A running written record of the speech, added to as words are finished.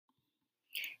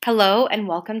Hello and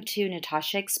welcome to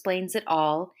Natasha Explains It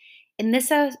All. In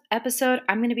this episode,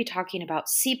 I'm going to be talking about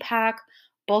CPAC,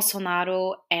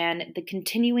 Bolsonaro, and the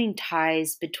continuing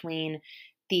ties between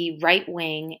the right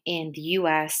wing in the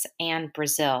US and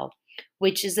Brazil,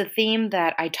 which is a theme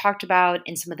that I talked about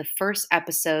in some of the first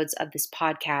episodes of this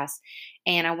podcast.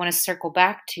 And I want to circle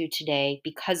back to today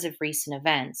because of recent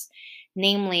events.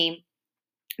 Namely,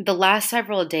 the last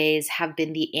several days have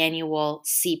been the annual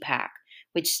CPAC,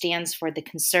 which stands for the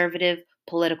Conservative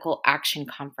Political Action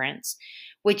Conference,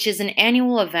 which is an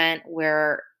annual event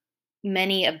where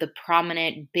many of the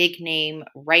prominent, big name,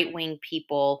 right wing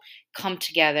people come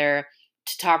together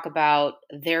to talk about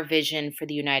their vision for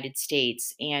the United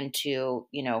States and to,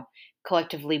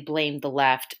 collectively blame the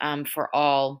left for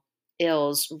all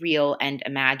ills, real and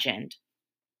imagined.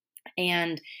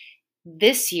 And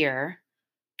this year,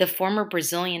 the former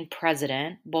Brazilian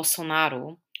president,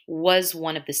 Bolsonaro, was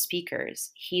one of the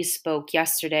speakers. He spoke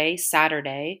yesterday,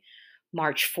 Saturday,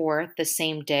 March 4th, the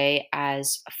same day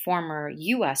as former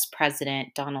US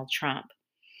President Donald Trump.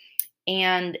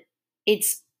 And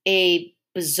it's a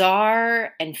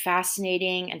bizarre and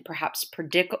fascinating and perhaps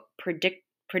predictable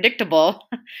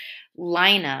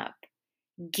lineup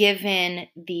given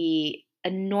the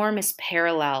enormous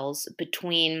parallels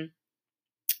between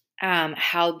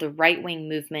how the right wing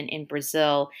movement in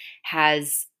Brazil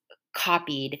has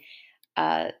copied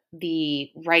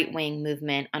the right wing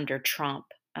movement under Trump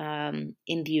in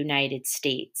the United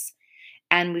States.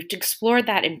 And we've explored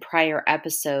that in prior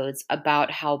episodes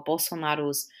about how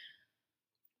Bolsonaro's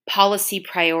policy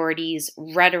priorities,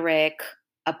 rhetoric,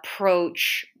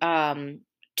 approach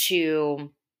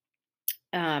to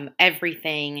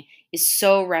everything is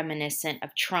so reminiscent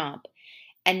of Trump.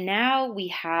 And now we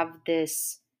have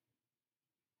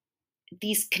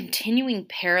these continuing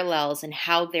parallels in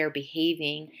how they're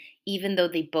behaving, even though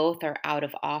they both are out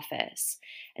of office.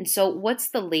 And so, what's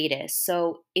the latest?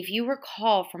 So, if you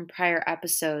recall from prior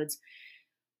episodes,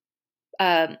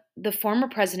 the former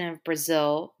president of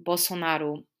Brazil,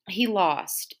 Bolsonaro, he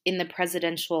lost in the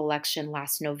presidential election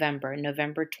last November,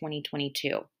 November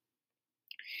 2022.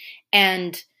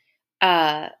 And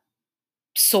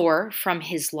sore from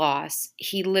his loss,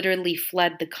 he literally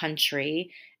fled the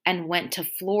country and went to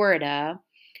Florida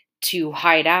to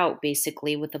hide out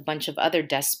basically with a bunch of other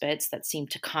despots that seemed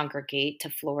to congregate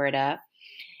to Florida,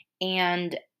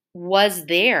 and was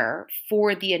there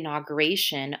for the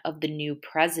inauguration of the new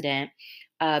president,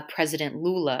 President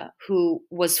Lula, who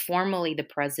was formerly the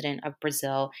president of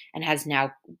Brazil and has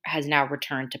now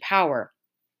returned to power.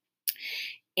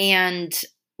 And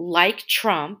like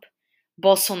Trump,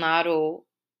 Bolsonaro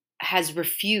has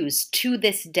refused to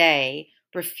this day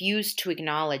refused to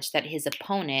acknowledge that his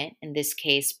opponent, in this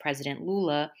case President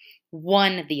Lula,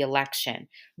 won the election,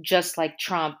 just like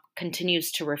Trump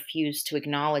continues to refuse to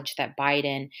acknowledge that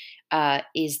Biden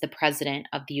is the president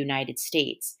of the United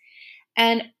States.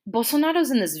 And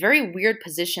Bolsonaro's in this very weird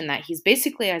position that he's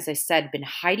basically, as I said, been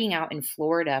hiding out in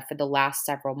Florida for the last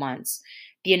several months.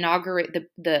 The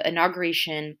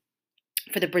inauguration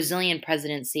for the Brazilian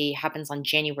presidency happens on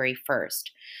January 1st.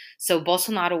 So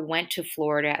Bolsonaro went to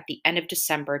Florida at the end of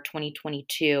December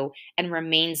 2022 and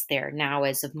remains there now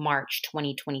as of March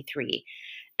 2023.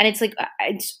 And it's like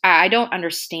I don't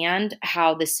understand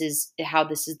how this is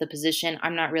the position.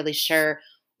 I'm not really sure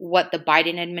what the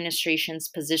Biden administration's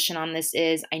position on this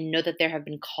is. I know that there have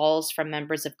been calls from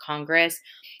members of Congress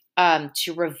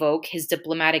to revoke his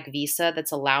diplomatic visa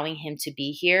that's allowing him to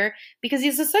be here because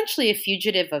he's essentially a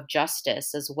fugitive of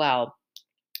justice as well.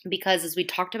 Because as we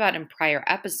talked about in prior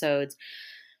episodes,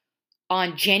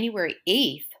 on January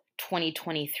 8th,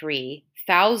 2023,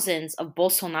 thousands of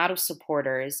Bolsonaro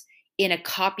supporters in a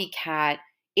copycat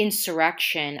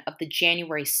insurrection of the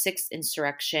January 6th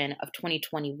insurrection of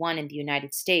 2021 in the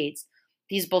United States,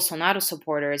 these Bolsonaro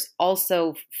supporters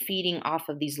also feeding off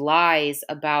of these lies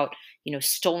about,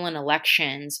 stolen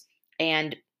elections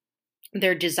and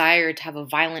their desire to have a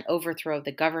violent overthrow of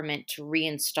the government to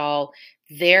reinstall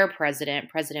their president,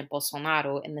 President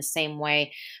Bolsonaro, in the same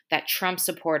way that Trump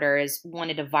supporters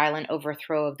wanted a violent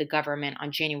overthrow of the government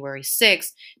on January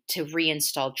 6th to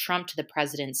reinstall Trump to the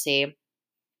presidency.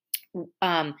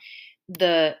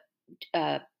 The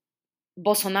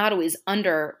Bolsonaro is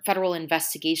under federal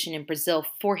investigation in Brazil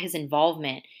for his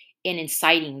involvement in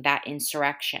inciting that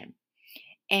insurrection.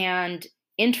 And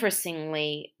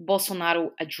interestingly,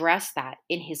 Bolsonaro addressed that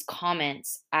in his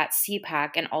comments at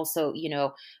CPAC and also,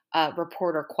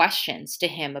 reporter questions to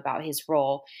him about his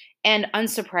role. And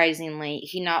unsurprisingly,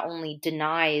 he not only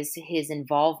denies his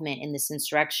involvement in this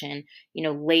insurrection,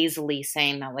 lazily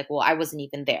saying that, like, well, I wasn't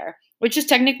even there. which is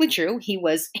technically true. He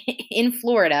was in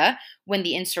Florida when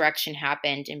the insurrection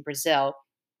happened in Brazil.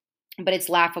 But it's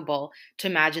laughable to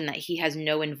imagine that he has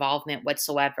no involvement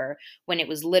whatsoever when it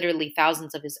was literally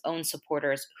thousands of his own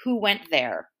supporters who went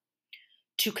there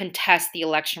to contest the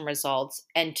election results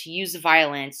and to use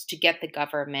violence to get the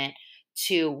government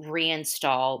to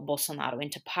reinstall Bolsonaro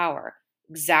into power.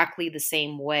 Exactly the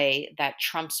same way that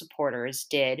Trump supporters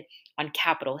did on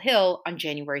Capitol Hill on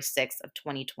January 6th of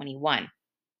 2021.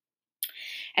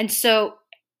 And so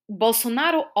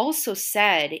Bolsonaro also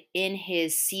said in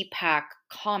his CPAC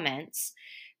comments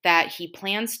that he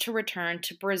plans to return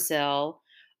to Brazil,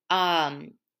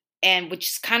 um, and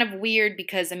which is kind of weird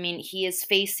because I mean he's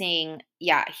facing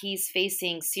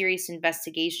serious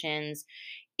investigations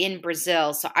in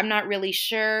Brazil. So I'm not really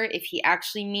sure if he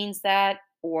actually means that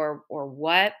or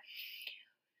what.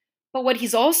 But what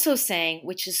he's also saying,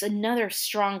 which is another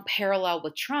strong parallel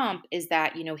with Trump, is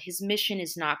that his mission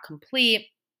is not complete,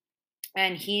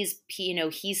 and he's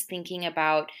thinking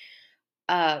about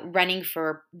running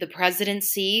for the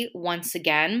presidency once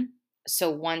again.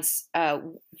 So once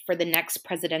for the next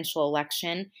presidential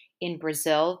election in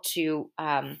Brazil to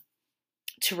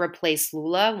replace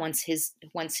Lula once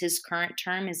his current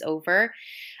term is over,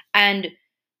 and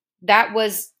that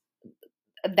was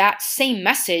that same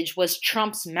message was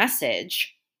Trump's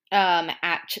message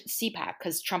at CPAC,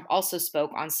 because Trump also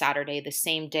spoke on Saturday, the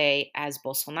same day as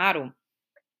Bolsonaro.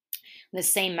 The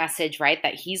same message, right?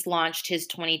 That he's launched his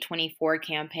 2024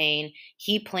 campaign.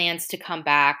 He plans to come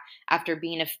back after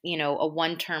being a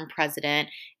one-term president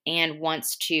and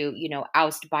wants to,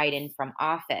 oust Biden from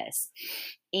office.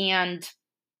 And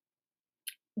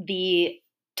the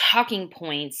talking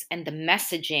points and the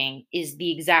messaging is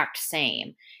the exact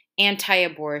same: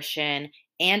 anti-abortion,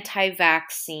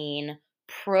 anti-vaccine,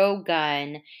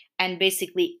 pro-gun, and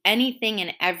basically anything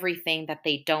and everything that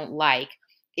they don't like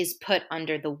is put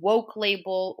under the woke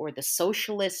label or the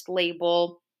socialist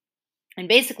label. And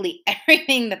basically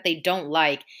everything that they don't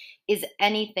like is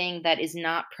anything that is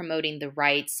not promoting the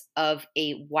rights of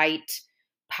a white,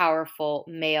 powerful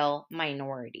male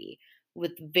minority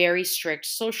with very strict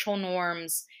social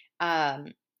norms,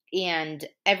 um, and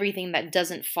everything that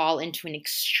doesn't fall into an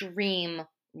extreme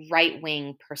right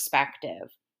wing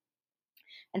perspective.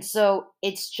 And so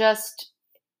it's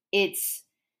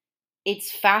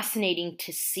it's fascinating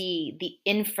to see the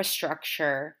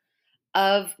infrastructure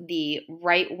of the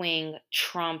right wing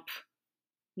Trump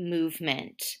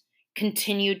movement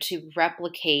continue to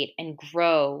replicate and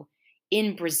grow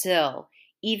in Brazil,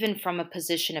 even from a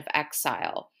position of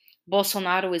exile.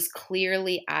 Bolsonaro is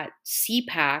clearly at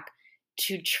CPAC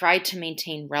to try to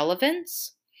maintain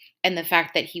relevance. And the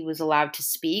fact that he was allowed to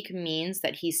speak means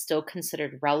that he's still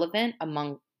considered relevant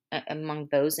among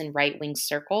those in right wing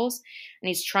circles. And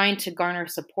he's trying to garner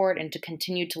support and to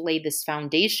continue to lay this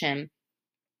foundation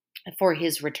for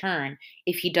his return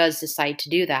if he does decide to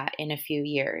do that in a few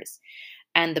years.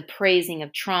 And the praising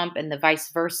of Trump and the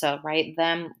vice versa, right?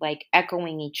 Them like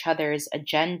echoing each other's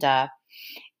agenda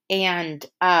and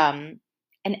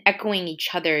echoing each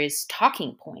other's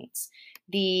talking points.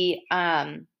 The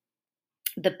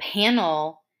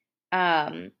panel,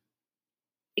 um,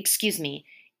 excuse me,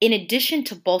 in addition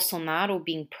to Bolsonaro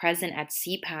being present at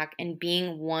CPAC and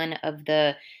being one of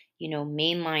the,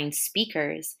 mainline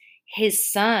speakers,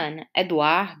 his son,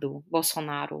 Eduardo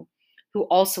Bolsonaro, who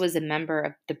also is a member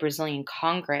of the Brazilian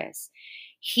Congress,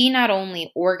 he not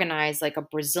only organized like a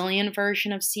Brazilian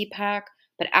version of CPAC,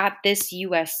 but at this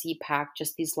US CPAC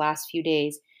just these last few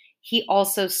days, he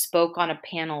also spoke on a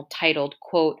panel titled,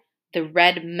 quote, "The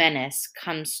Red Menace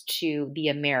Comes to the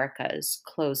Americas,"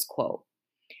 close quote.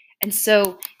 And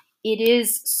so it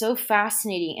is so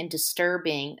fascinating and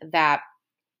disturbing that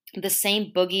the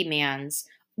same boogeymans,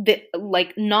 the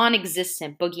like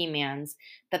non-existent boogeymans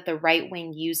that the right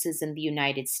wing uses in the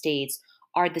United States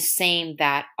are the same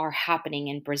that are happening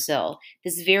in Brazil.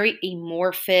 This very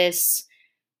amorphous,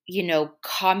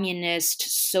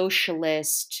 communist,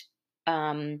 socialist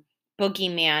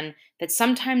boogeyman that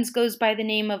sometimes goes by the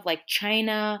name of like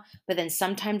China, but then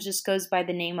sometimes just goes by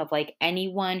the name of like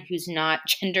anyone who's not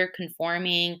gender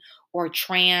conforming or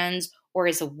trans or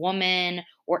is a woman,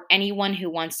 or anyone who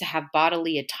wants to have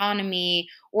bodily autonomy,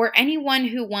 or anyone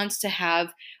who wants to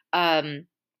have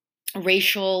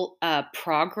racial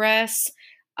progress,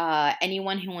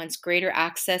 anyone who wants greater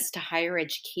access to higher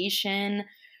education,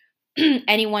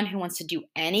 anyone who wants to do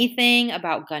anything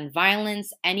about gun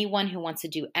violence, anyone who wants to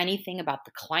do anything about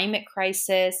the climate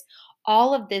crisis.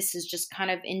 All of this is just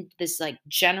kind of in this like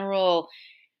general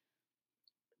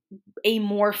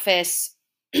amorphous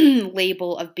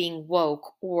label of being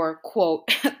woke or,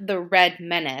 quote, the red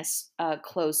menace,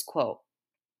 close quote.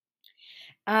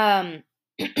 Um,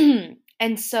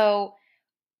 and so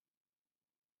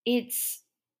it's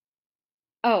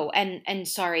oh, and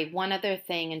sorry, one other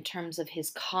thing in terms of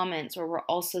his comments, where we're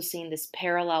also seeing this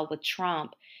parallel with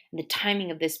Trump and the timing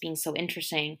of this being so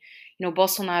interesting.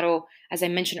 Bolsonaro, as I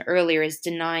mentioned earlier, is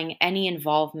denying any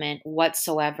involvement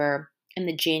whatsoever in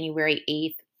the January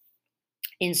 8th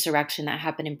insurrection that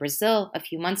happened in Brazil a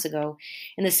few months ago,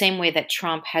 in the same way that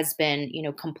Trump has been,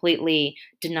 completely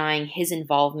denying his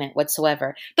involvement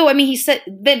whatsoever. Though, I mean,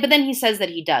 but then he says that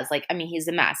he does. Like, I mean, he's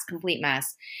a mess, complete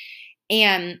mess.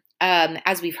 And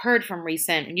as we've heard from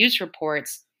recent news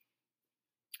reports,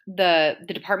 the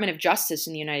Department of Justice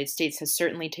in the United States has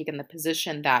certainly taken the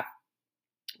position that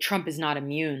Trump is not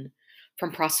immune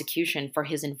from prosecution for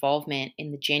his involvement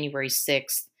in the January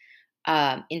 6th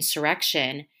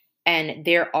insurrection, and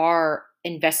there are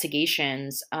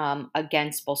investigations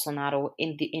against Bolsonaro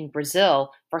in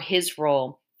Brazil for his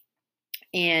role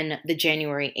in the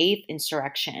January 8th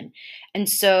insurrection, and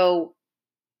so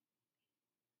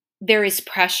there is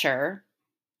pressure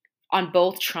on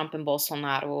both Trump and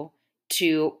Bolsonaro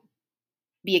to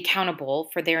be accountable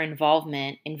for their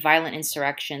involvement in violent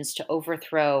insurrections to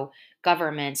overthrow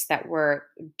governments that were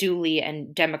duly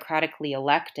and democratically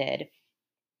elected.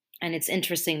 And it's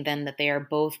interesting then that they are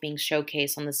both being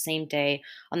showcased on the same day,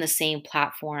 on the same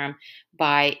platform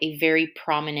by a very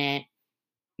prominent,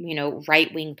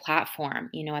 right wing platform.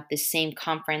 At this same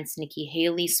conference, Nikki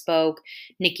Haley spoke.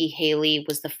 Nikki Haley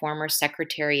was the former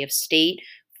Secretary of State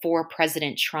for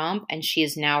President Trump, and she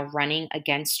is now running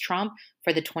against Trump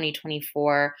for the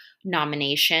 2024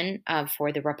 nomination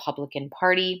for the Republican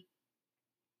Party.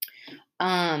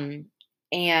 Um,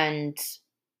 and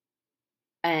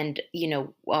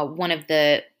one of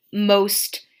the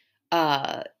most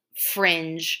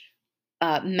fringe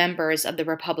members of the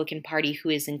Republican Party who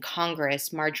is in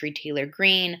Congress, Marjorie Taylor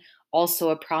Greene, also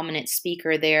a prominent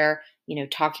speaker there,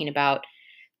 talking about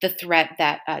the threat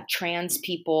that trans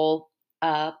people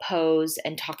pose,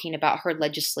 and talking about her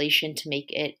legislation to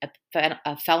make it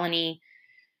a felony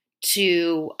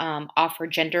to offer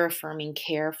gender affirming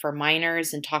care for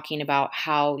minors, and talking about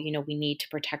how, we need to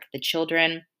protect the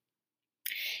children.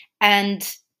 And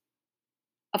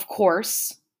of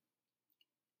course,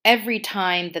 every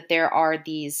time that there are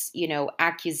these,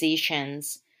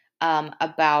 accusations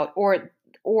about, let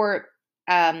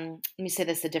me say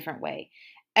this a different way.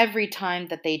 Every time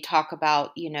that they talk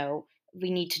about,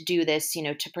 we need to do this,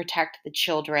 to protect the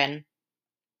children,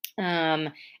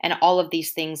 and all of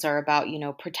these things are about,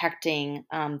 protecting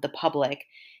the public.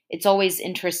 It's always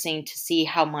interesting to see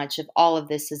how much of all of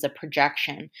this is a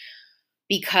projection,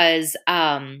 because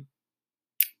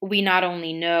we not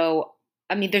only know,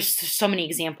 I mean, there's so many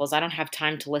examples. I don't have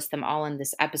time to list them all in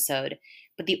this episode,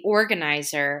 but the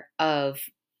organizer of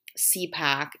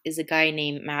CPAC is a guy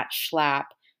named Matt Schlapp,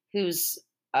 who's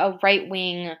a right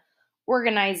wing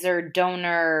organizer,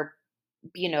 donor,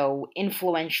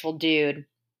 influential dude.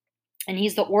 And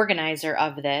he's the organizer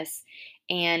of this.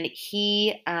 And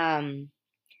he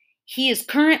is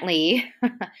currently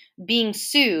being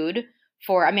sued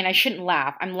for, I mean, I shouldn't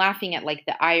laugh. I'm laughing at like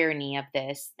the irony of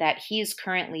this, that he is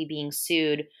currently being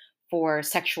sued for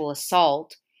sexual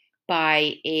assault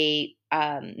by a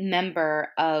member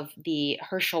of the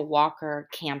Herschel Walker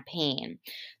campaign.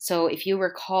 So if you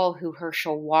recall who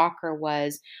Herschel Walker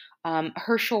was,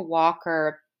 Herschel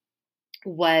Walker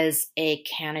was a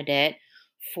candidate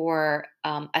for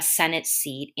a Senate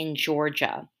seat in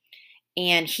Georgia,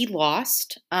 and he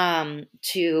lost um,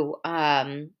 to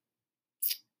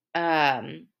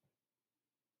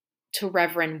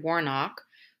Reverend Warnock,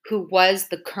 who at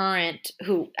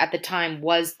the time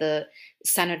was the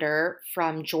senator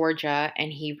from Georgia,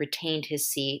 and he retained his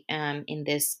seat in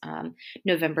this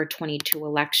November 22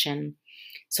 election.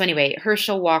 So anyway,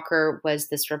 Herschel Walker was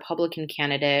this Republican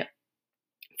candidate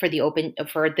for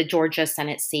the Georgia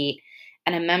Senate seat,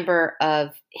 and a member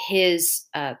of his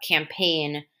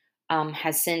campaign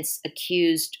has since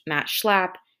accused Matt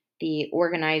Schlapp, the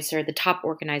top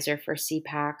organizer for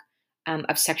CPAC,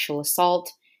 of sexual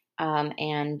assault,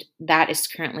 and that is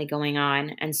currently going on.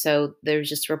 And so there's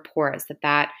just reports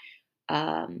that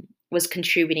was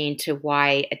contributing to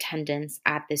why attendance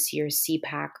at this year's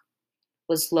CPAC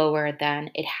was lower than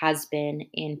it has been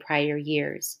in prior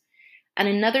years. And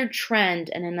another trend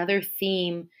and another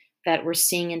theme that we're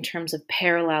seeing in terms of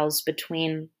parallels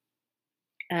between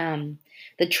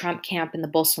the Trump camp and the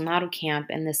Bolsonaro camp,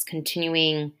 and this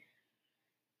continuing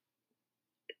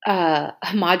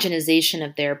homogenization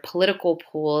of their political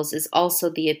pools, is also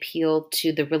the appeal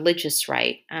to the religious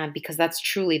right, because that's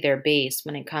truly their base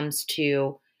when it comes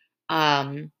to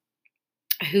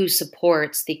who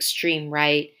supports the extreme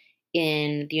right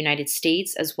in the United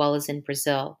States as well as in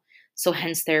Brazil. So,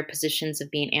 hence their positions of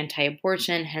being anti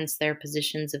abortion, hence their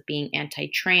positions of being anti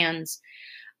trans.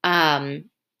 Um,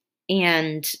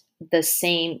 and the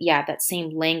same, yeah, that same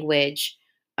language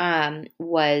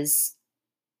was,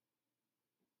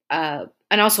 and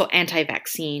also anti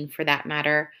vaccine for that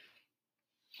matter,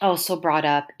 also brought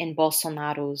up in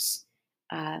Bolsonaro's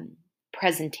um,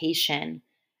 presentation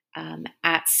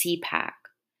at CPAC.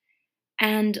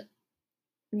 And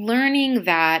learning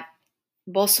that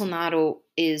Bolsonaro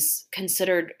is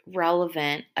considered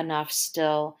relevant enough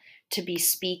still to be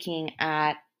speaking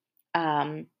at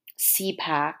um,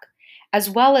 CPAC as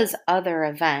well as other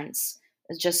events.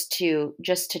 Just to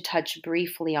touch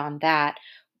briefly on that,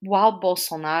 while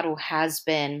Bolsonaro has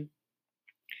been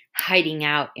hiding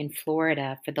out in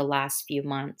Florida for the last few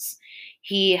months.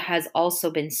 He has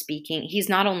also been speaking. He's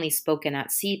not only spoken at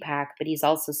CPAC, but he's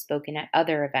also spoken at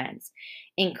other events,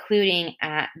 including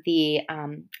at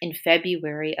in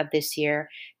February of this year,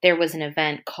 there was an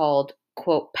event called,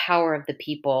 quote, Power of the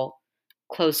People,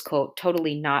 close quote,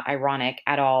 totally not ironic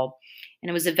at all. And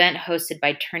it was an event hosted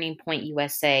by Turning Point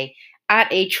USA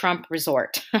at a Trump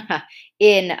resort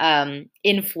in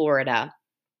Florida.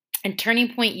 And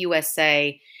Turning Point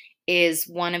USA is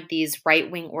one of these right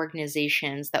wing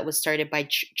organizations that was started by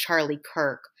Charlie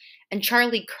Kirk. And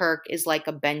Charlie Kirk is like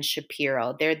a Ben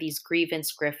Shapiro. They're these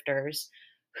grievance grifters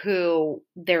who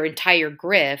their entire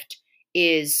grift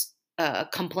is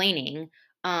complaining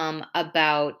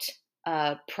about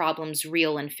problems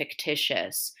real and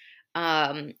fictitious.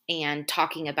 And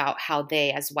talking about how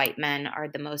they, as white men, are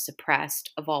the most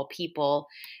oppressed of all people.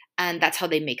 And that's how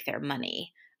they make their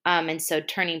money. And so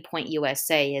Turning Point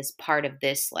USA is part of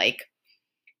this like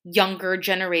younger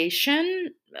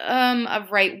generation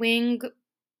of right wing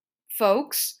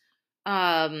folks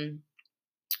um,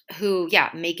 who, yeah,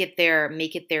 make it their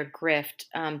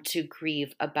grift to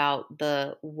grieve about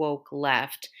the woke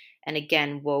left. And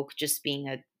again, woke just being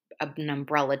an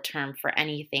umbrella term for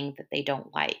anything that they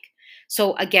don't like.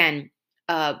 So again,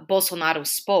 Bolsonaro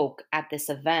spoke at this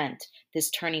event,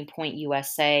 this Turning Point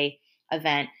USA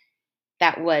event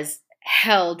that was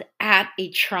held at a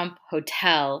Trump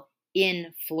hotel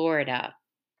in Florida.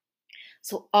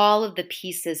 So all of the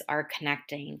pieces are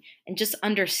connecting, and just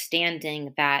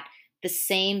understanding that the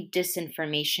same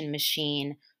disinformation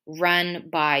machine run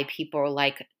by people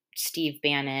like Steve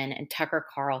Bannon and Tucker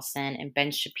Carlson and Ben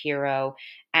Shapiro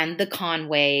and the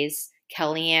Conways,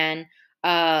 Kellyanne,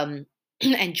 and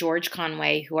George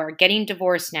Conway, who are getting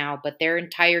divorced now, but their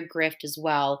entire grift as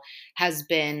well has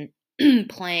been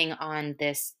playing on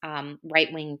this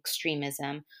right wing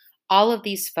extremism. All of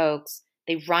these folks,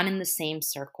 they run in the same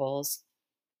circles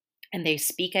and they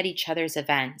speak at each other's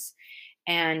events.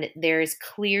 And there's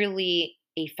clearly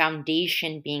a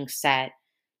foundation being set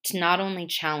to not only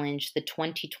challenge the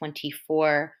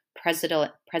 2024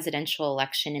 presidential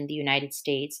election in the United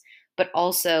States, but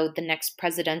also the next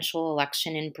presidential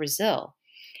election in Brazil.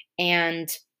 And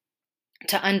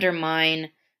to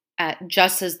undermine,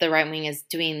 just as the right wing is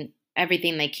doing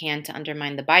everything they can to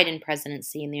undermine the Biden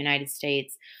presidency in the United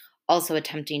States, also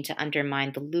attempting to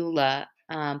undermine the Lula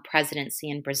presidency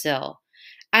in Brazil.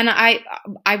 And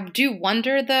I do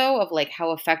wonder though of like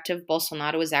how effective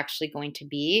Bolsonaro is actually going to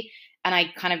be. And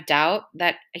I kind of doubt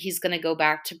that he's going to go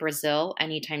back to Brazil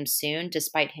anytime soon,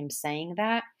 despite him saying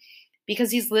that,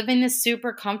 because he's living this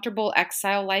super comfortable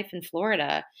exile life in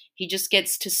Florida. He just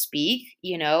gets to speak,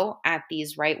 at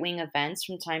these right wing events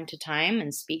from time to time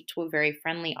and speak to a very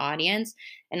friendly audience.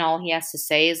 And all he has to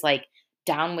say is like,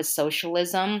 down with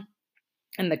socialism,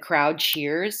 and the crowd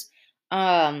cheers.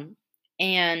 And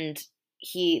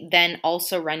he then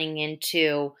also running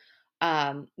into,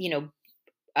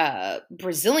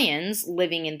 Brazilians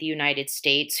living in the United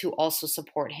States who also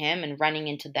support him and running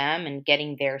into them and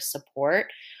getting their support.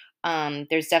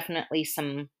 There's definitely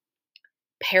some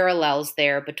parallels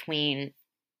there between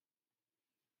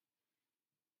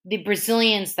the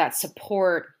Brazilians that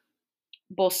support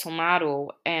Bolsonaro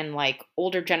and like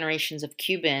older generations of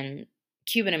Cuban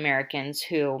Americans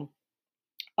who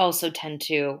also tend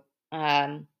to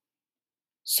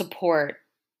support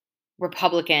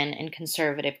Republican and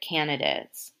conservative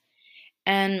candidates.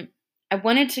 And I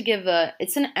wanted to give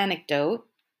it's an anecdote,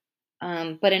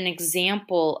 but an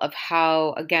example of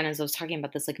how, again, as I was talking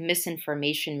about this like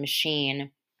misinformation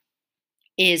machine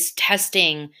is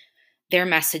testing their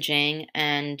messaging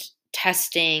and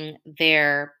testing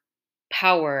their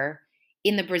power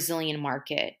in the Brazilian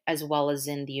market as well as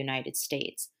in the United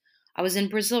States. I was in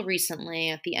Brazil recently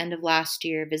at the end of last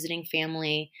year visiting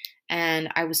family, and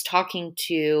I was talking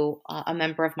to a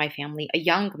member of my family, a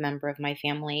young member of my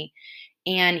family,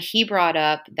 And he brought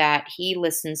up that he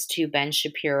listens to Ben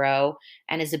Shapiro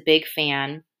and is a big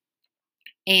fan,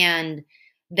 and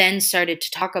then started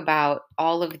to talk about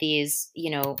all of these,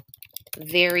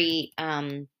 very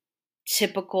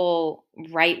typical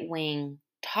right wing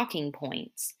talking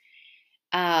points,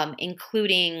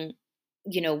 including,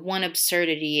 one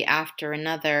absurdity after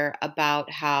another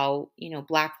about how,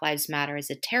 Black Lives Matter is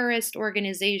a terrorist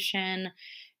organization.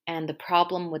 And the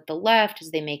problem with the left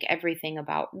is they make everything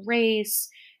about race,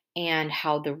 and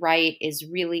how the right is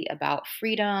really about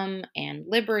freedom and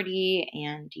liberty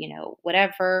and,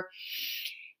 whatever.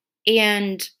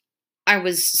 And I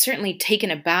was certainly taken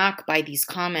aback by these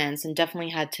comments and definitely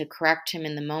had to correct him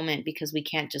in the moment, because we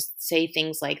can't just say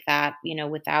things like that,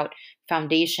 without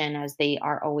foundation, as they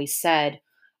are always said.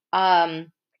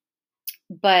 Um,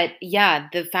 but yeah,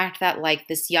 the fact that like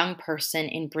this young person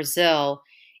in Brazil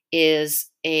is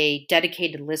a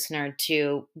dedicated listener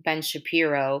to Ben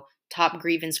Shapiro, top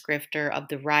grievance grifter of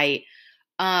the right,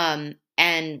 and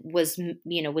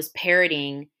was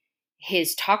parroting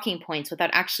his talking points without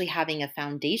actually having a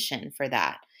foundation for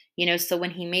that. So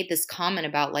when he made this comment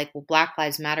about like, well, Black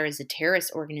Lives Matter is a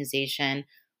terrorist organization,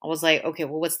 I was like, okay,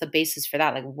 well, what's the basis for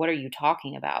that? Like, what are you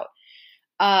talking about?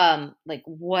 Like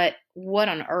what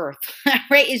on earth,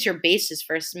 right, is your basis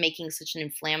for making such an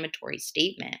inflammatory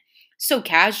statement so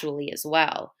casually as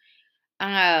well?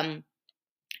 Um,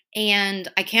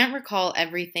 and I can't recall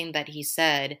everything that he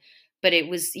said, but it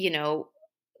was,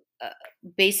 uh,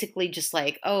 basically just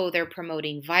like, oh, they're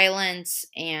promoting violence,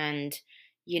 and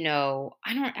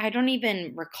I don't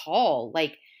even recall.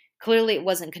 Like, clearly it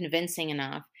wasn't convincing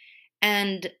enough.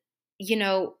 And you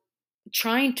know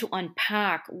trying to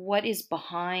unpack what is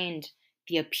behind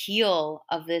the appeal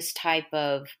of this type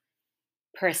of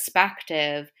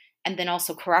perspective, and then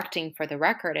also correcting for the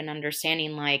record and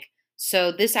understanding, like,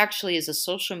 so this actually is a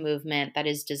social movement that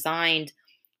is designed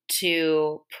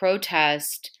to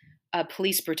protest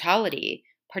police brutality,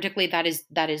 particularly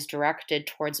that is directed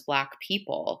towards Black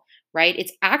people, right?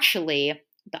 It's actually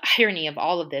the irony of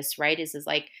all of this, right? Is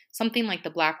like something like the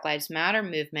Black Lives Matter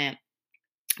movement,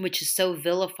 which is so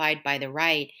vilified by the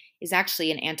right, is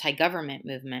actually an anti-government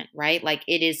movement, right? Like,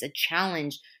 it is a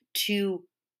challenge to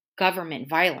government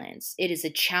violence. It is a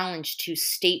challenge to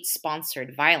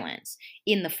state-sponsored violence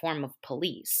in the form of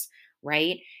police,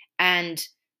 right? And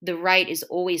the right is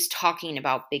always talking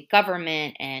about big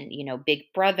government and, big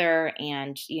brother,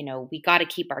 and, we got to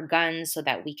keep our guns so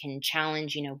that we can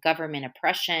challenge, government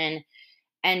oppression.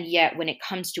 And yet, when it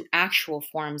comes to actual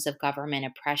forms of government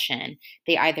oppression,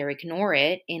 they either ignore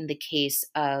it in the case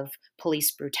of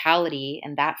police brutality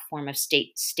and that form of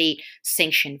state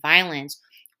sanctioned violence,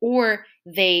 or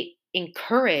they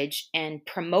encourage and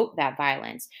promote that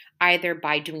violence, either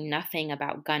by doing nothing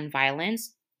about gun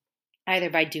violence, either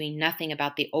by doing nothing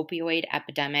about the opioid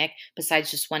epidemic,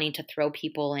 besides just wanting to throw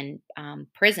people in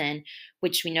prison,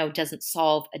 which we know doesn't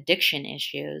solve addiction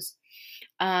issues,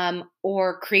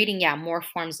 or creating, yeah, more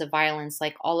forms of violence,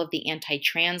 like all of the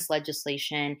anti-trans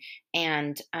legislation,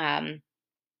 and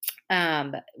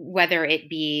whether it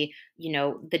be,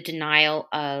 the denial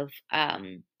of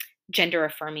gender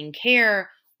affirming care,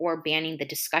 or banning the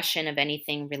discussion of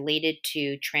anything related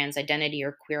to trans identity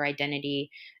or queer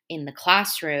identity in the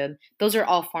classroom. Those are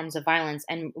all forms of violence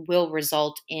and will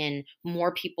result in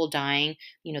more people dying.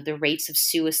 The rates of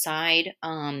suicide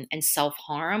and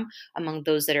self-harm among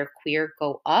those that are queer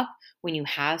go up when you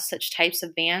have such types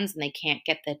of bans and they can't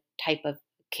get the type of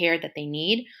care that they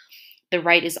need. The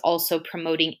right is also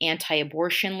promoting anti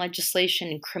abortion legislation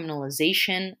and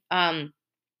criminalization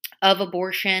of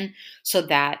abortion, so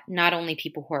that not only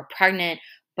people who are pregnant,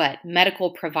 but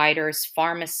medical providers,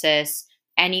 pharmacists,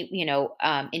 any,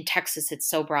 in Texas, it's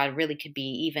so broad, it really could be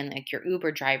even like your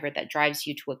Uber driver that drives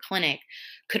you to a clinic,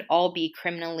 could all be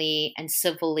criminally and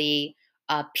civilly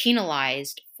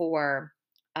penalized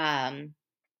um,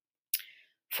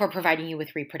 for providing you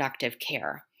with reproductive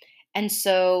care. And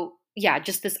so, yeah,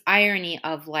 just this irony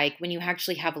of like when you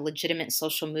actually have a legitimate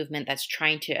social movement that's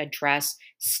trying to address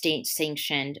state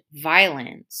sanctioned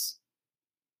violence,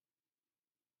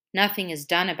 nothing is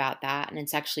done about that. And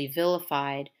it's actually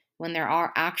vilified when there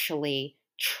are actually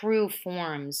true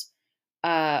forms,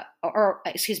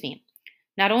 excuse me,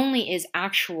 not only is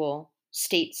actual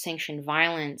state sanctioned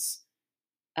violence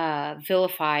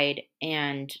vilified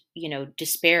and,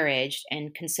 disparaged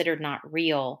and considered not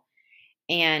real,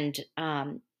 and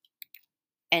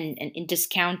and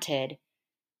discounted,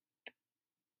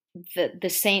 the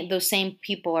same those same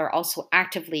people are also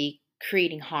actively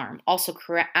creating harm, also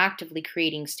actively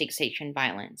creating state sanctioned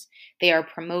violence. They are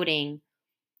promoting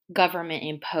government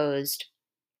imposed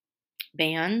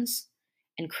bans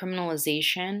and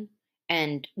criminalization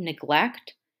and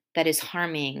neglect that is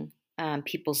harming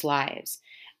people's lives.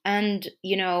 And,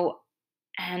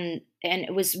 and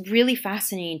it was really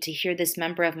fascinating to hear this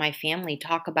member of my family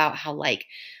talk about how, like,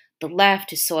 the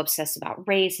left is so obsessed about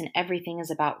race and everything is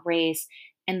about race.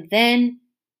 And then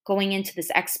going into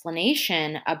this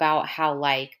explanation about how,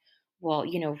 like, well,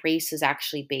 race is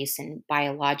actually based in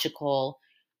biological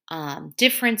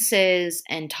differences,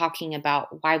 and talking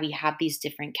about why we have these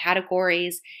different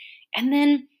categories. And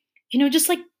then, just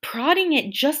like prodding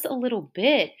it just a little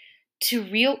bit to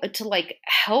like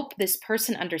help this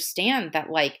person understand that,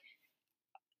 like,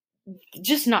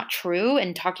 just not true,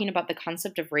 and talking about the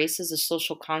concept of race as a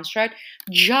social construct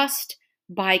just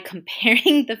by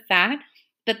comparing the fact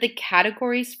that the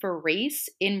categories for race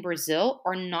in Brazil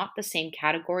are not the same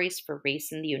categories for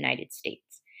race in the United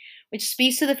States, which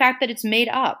speaks to the fact that it's made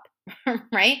up,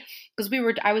 right? Because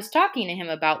I was talking to him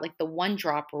about, like, the one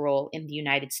drop rule in the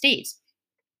United States,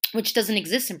 which doesn't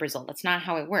exist in Brazil. That's not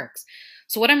how it works.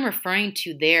 So what I'm referring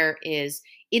to there is,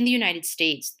 in the United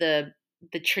States, the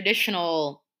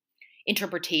traditional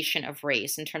interpretation of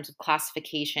race in terms of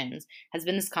classifications has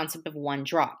been this concept of one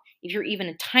drop. If you're even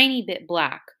a tiny bit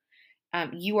black,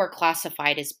 you are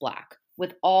classified as black,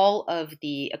 with all of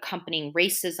the accompanying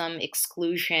racism,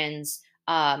 exclusions,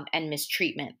 and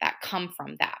mistreatment that come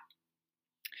from that.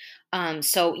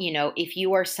 So, if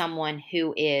you are someone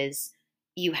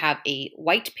you have a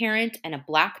white parent and a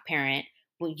black parent,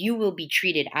 well, you will be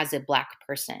treated as a black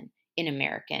person in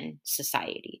American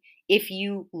society. If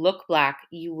you look black,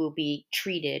 you will be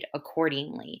treated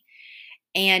accordingly.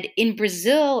 And in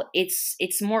Brazil,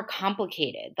 it's more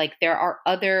complicated. Like, there are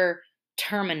other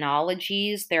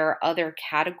terminologies, there are other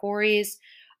categories.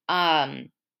 Um,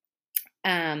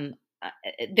 um,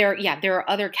 there are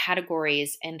other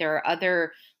categories, and there are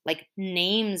other, like,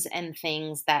 names and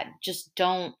things that just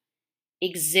don't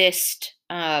exist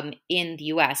in the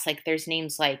US. Like, there's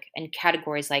names like and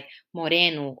categories like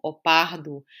moreno or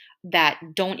pardo that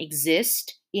don't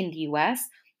exist in the US.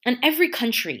 And every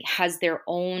country has their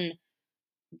own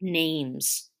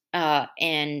names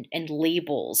and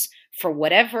labels for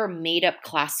whatever made up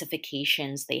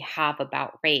classifications they have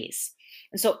about race.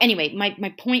 And so anyway,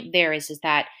 my point there is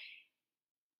that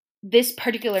this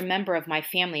particular member of my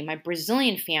family, my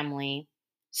Brazilian family,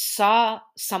 saw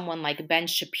someone like Ben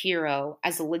Shapiro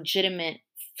as a legitimate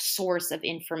source of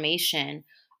information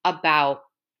about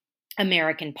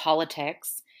American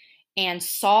politics, and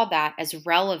saw that as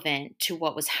relevant to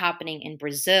what was happening in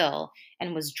Brazil,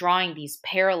 and was drawing these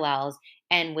parallels,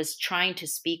 and was trying to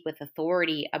speak with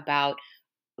authority about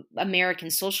American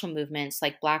social movements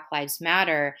like Black Lives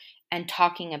Matter, and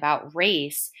talking about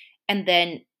race. And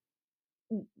then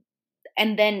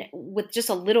and then with just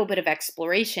a little bit of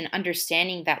exploration,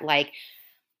 understanding that, like,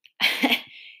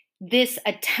 this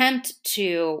attempt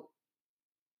to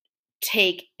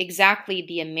take exactly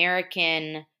the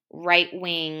American right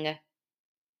wing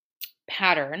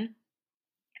pattern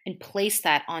and place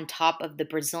that on top of the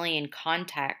Brazilian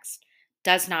context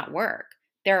does not work.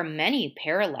 There are many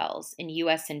parallels in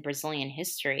US and Brazilian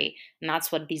history, and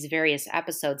that's what these various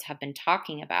episodes have been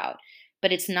talking about.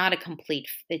 But it's not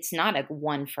a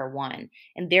one for one.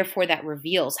 And therefore, that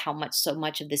reveals how much so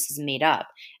much of this is made up,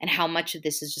 and how much of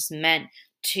this is just meant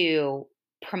to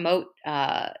promote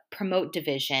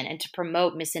division, and to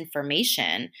promote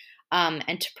misinformation,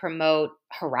 and to promote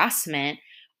harassment,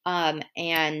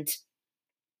 and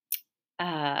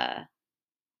uh,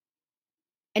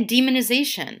 and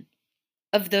demonization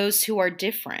of those who are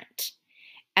different.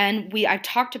 And I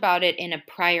talked about it in a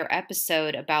prior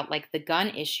episode about, like, the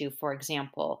gun issue, for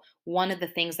example. One of the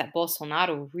things that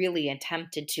Bolsonaro really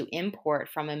attempted to import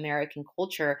from American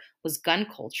culture was gun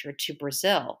culture to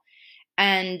Brazil.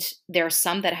 And there are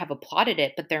some that have applauded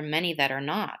it, but there are many that are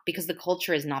not, because the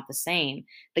culture is not the same.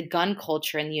 The gun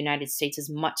culture in the United States is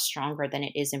much stronger than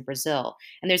it is in Brazil.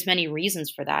 And there's many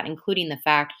reasons for that, including the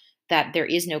fact that there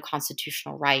is no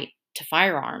constitutional right to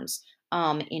firearms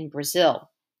in Brazil.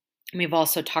 We've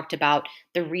also talked about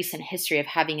the recent history of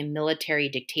having a military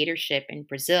dictatorship in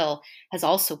Brazil has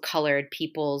also colored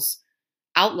people's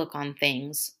outlook on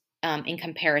things, in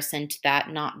comparison to that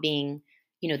not being,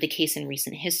 the case in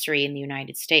recent history in the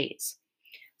United States.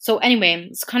 So anyway,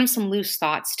 it's kind of some loose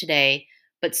thoughts today.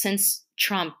 But since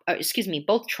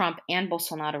both Trump and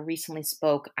Bolsonaro recently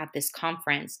spoke at this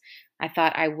conference, I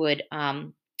thought I would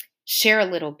share a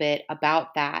little bit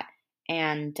about that.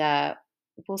 And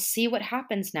we'll see what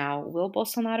happens now. Will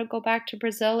Bolsonaro go back to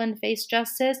Brazil and face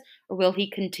justice? Or will he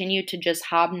continue to just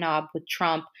hobnob with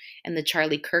Trump and the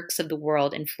Charlie Kirks of the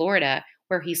world in Florida,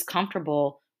 where he's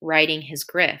comfortable riding his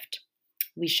grift?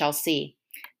 We shall see.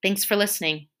 Thanks for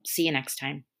listening. See you next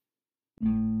time.